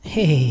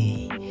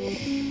Hey,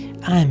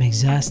 I'm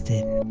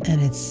exhausted,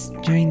 and it's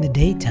during the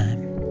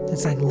daytime.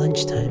 It's like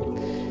lunchtime,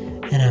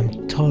 and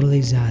I'm totally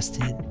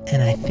exhausted,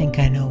 and I think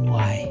I know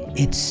why.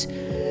 It's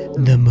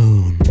the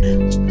moon.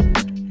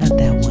 Not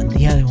that one,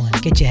 the other one.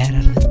 Get your head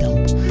out of the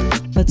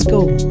dump. Let's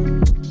go.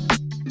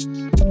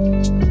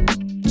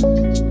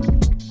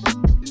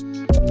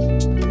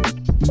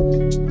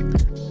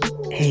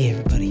 Hey,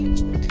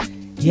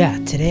 everybody.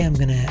 Yeah, today I'm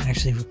going to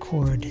actually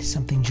record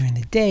something during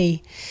the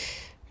day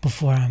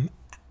before I'm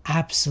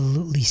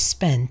absolutely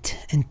spent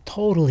and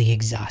totally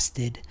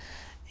exhausted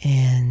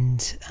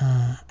and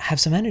have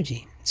some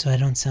energy so I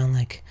don't sound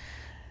like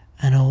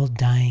an old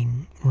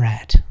dying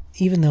rat,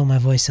 even though my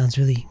voice sounds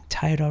really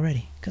tired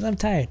already, because I'm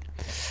tired.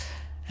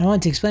 And I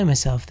want to explain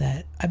myself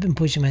that I've been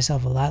pushing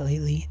myself a lot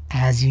lately,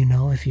 as you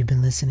know, if you've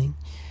been listening.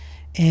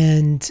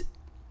 And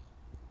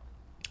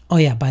oh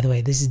yeah, by the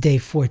way, this is day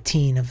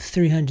 14 of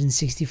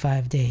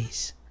 365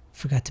 days.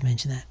 Forgot to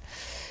mention that.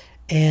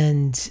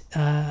 And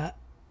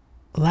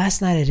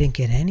last night I didn't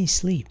get any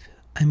sleep.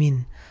 I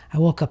mean, I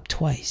woke up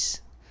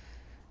twice,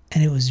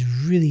 and it was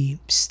really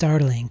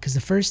startling because the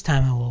first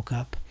time I woke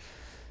up,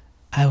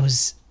 I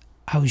was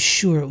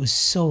sure it was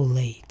so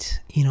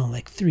late,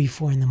 like 3,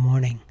 4 in the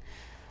morning.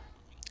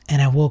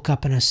 And I woke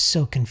up and I was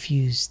so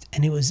confused,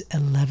 and it was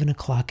 11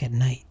 o'clock at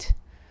night.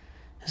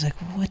 I was like,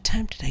 what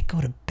time did I go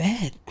to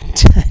bed?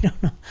 I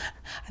don't know.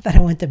 I thought I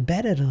went to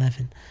bed at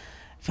 11,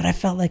 but I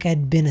felt like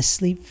I'd been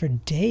asleep for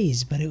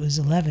days, but it was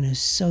 11. It was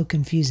so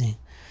confusing.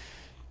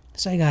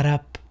 So I got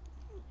up,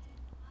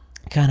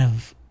 kind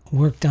of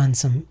worked on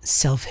some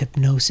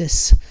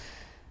self-hypnosis,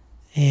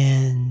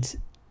 and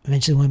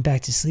eventually went back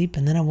to sleep.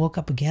 And then I woke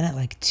up again at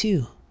like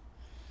 2.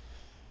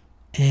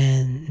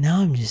 And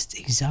now I'm just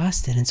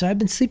exhausted. And so I've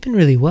been sleeping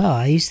really well.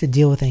 I used to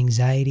deal with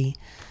anxiety,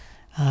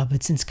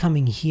 but since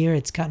coming here,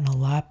 it's gotten a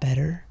lot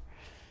better.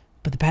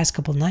 But the past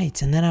couple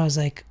nights, and then I was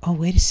like, oh,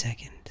 wait a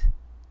second.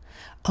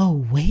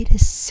 Oh, wait a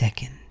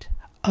second.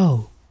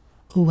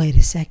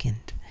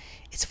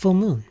 It's a full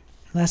moon.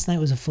 Last night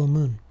was a full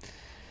moon.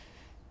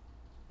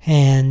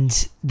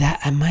 And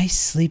my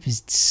sleep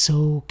is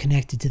so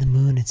connected to the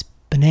moon. It's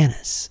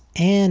bananas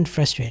and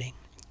frustrating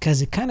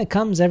because it kind of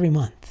comes every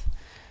month.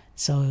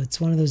 So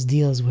it's one of those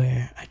deals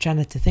where I try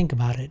not to think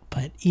about it.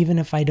 But even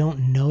if I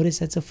don't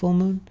notice it's a full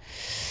moon,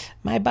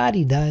 my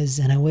body does,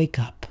 and I wake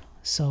up.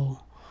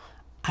 So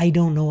I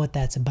don't know what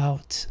that's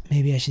about.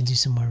 Maybe I should do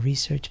some more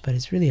research, but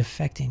it's really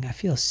affecting. I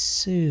feel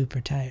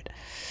super tired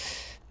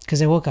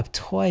because I woke up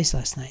twice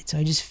last night. So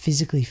I just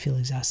physically feel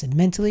exhausted.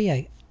 Mentally,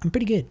 I'm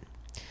pretty good.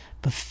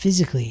 But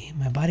physically,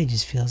 my body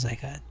just feels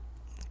like I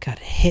got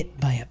hit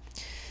by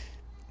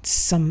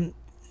some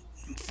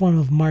form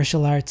of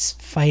martial arts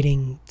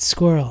fighting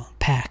squirrel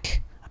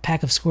pack. A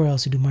pack of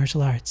squirrels who do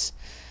martial arts.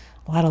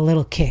 A lot of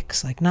little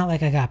kicks. Not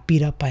like I got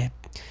beat up by a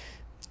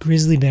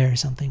grizzly bear or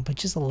something, but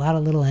just a lot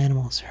of little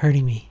animals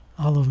hurting me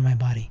all over my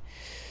body.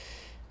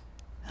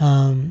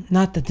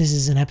 Not that this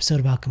is an episode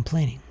about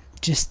complaining.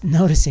 Just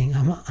noticing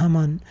I'm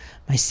on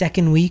my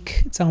second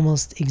week. It's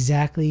almost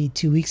exactly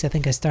 2 weeks. I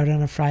think I started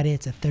on a Friday.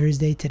 It's a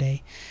Thursday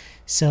today.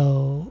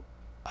 So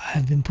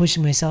I've been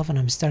pushing myself, and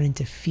I'm starting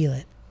to feel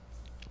it.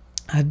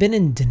 I've been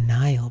in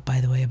denial,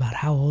 by the way, about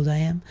how old I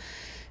am,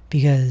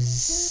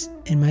 because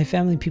in my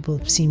family,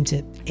 people seem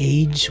to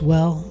age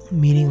well,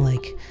 meaning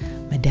like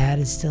my dad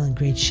is still in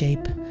great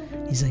shape.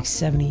 He's like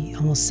 70,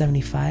 almost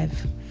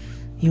 75.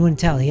 You wouldn't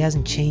tell. He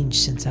hasn't changed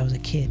since I was a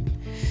kid.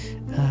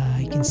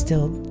 He can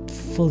still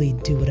fully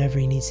do whatever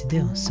he needs to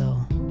do. So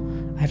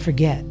I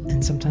forget,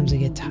 and sometimes I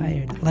get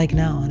tired, like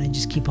now, and I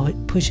just keep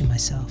pushing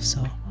myself.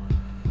 So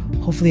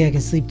hopefully I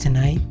can sleep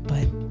tonight,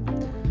 but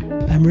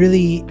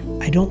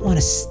I don't want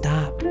to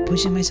stop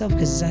pushing myself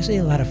because it's actually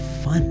a lot of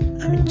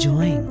fun. I'm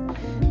enjoying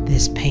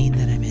this pain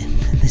that I'm in,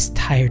 this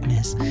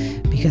tiredness,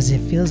 because it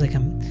feels like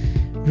I'm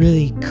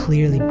really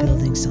clearly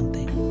building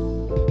something.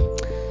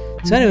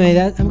 So anyway,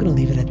 I'm going to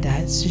leave it at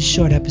that. It's just a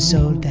short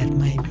episode that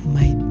my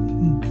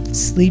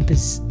sleep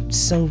is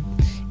so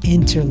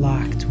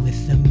interlocked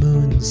with the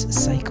moon's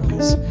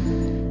cycles.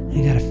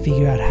 I got to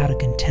figure out how to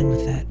contend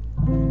with that.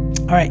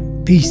 All right,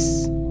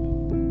 peace.